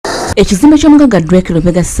Ekizimbe ky'omugagga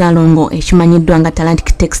Lubega Salongo ekimanyiddwa nga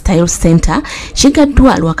Atlantic Textile Center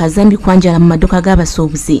kiggaddwa lwa kazambi kwanjala mu maduuka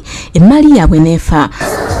g'abasuubuzi emmali yaabwe neefa.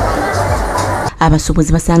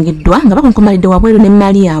 Abasuubuzi basangiddwa nga bakonkomalidde wabweru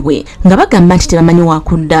n'emmali yaabwe nga bagamba nti tebamanyi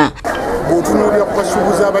wakudda. Bw'otunuulira ku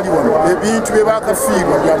basuubuzi abali wano ebintu bye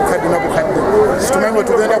baakafiirwa bya bukadde na bukadde situmanyi bwe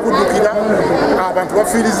tugenda kuddukira abantu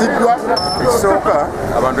bafiiriziddwa. Ekisooka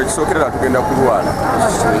abantu ekisookerera tugenda kulwana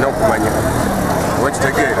tulina okumanya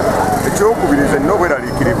wakitegeera ekyokubiriza nnyo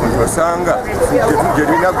obweraliikirivu nti osanga gye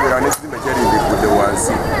lirina kubeera n'ekizimbe kyerimbikudde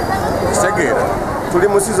wansi kitegeera tuli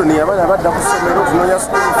mu sizoni abaana badda ku ssomero tunoonya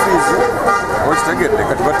school fees wakitegeedde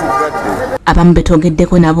kati batuggadde. Abamu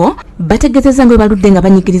betwogeddeko nabo bategeezezza nga bwe baludde nga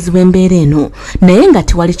banyigirizibwa embeera eno naye nga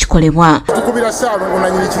tewali kikolebwa. Tukubira Ssaalongo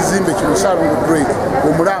nannyini kizimbe kino Ssaalongo Drake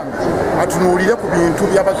omulanga atunuulire ku bintu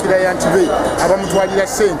by'abakirayanti be abamutwalira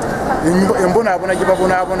ssente embonaabona gye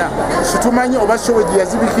babonaabona situmanyi oba showe gye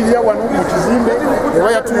yazibikirira wano mu kizimbe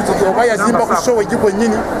oba yazimba ku showe gye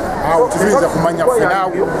kwennyini awo tuyinza kumanya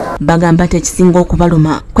fenaawo. Bagamba nti ekisinga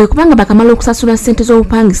okubaluma kwe kubanga bakamala okusasula ssente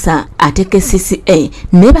z'obupangisa ate KCCA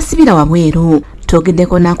n'ebasibira wabweru.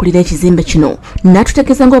 Twogeddeko n'akulira ekizimbe kino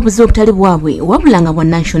n'atutegeeza ng'obuzibu obutali bwabwe wabula nga bwa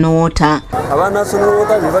National Water. Aba National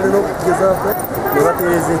Water be balina okugezaako ne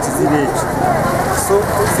batereeza ekizimbe ekyo so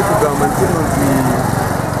si kugamba nti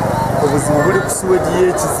obuzibu buli ku siweegi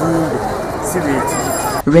y'ekizimbe si beeki.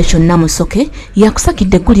 Rachel Namusoke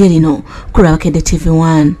yakusakidde eggulire lino ku Bukedde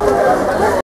TV1.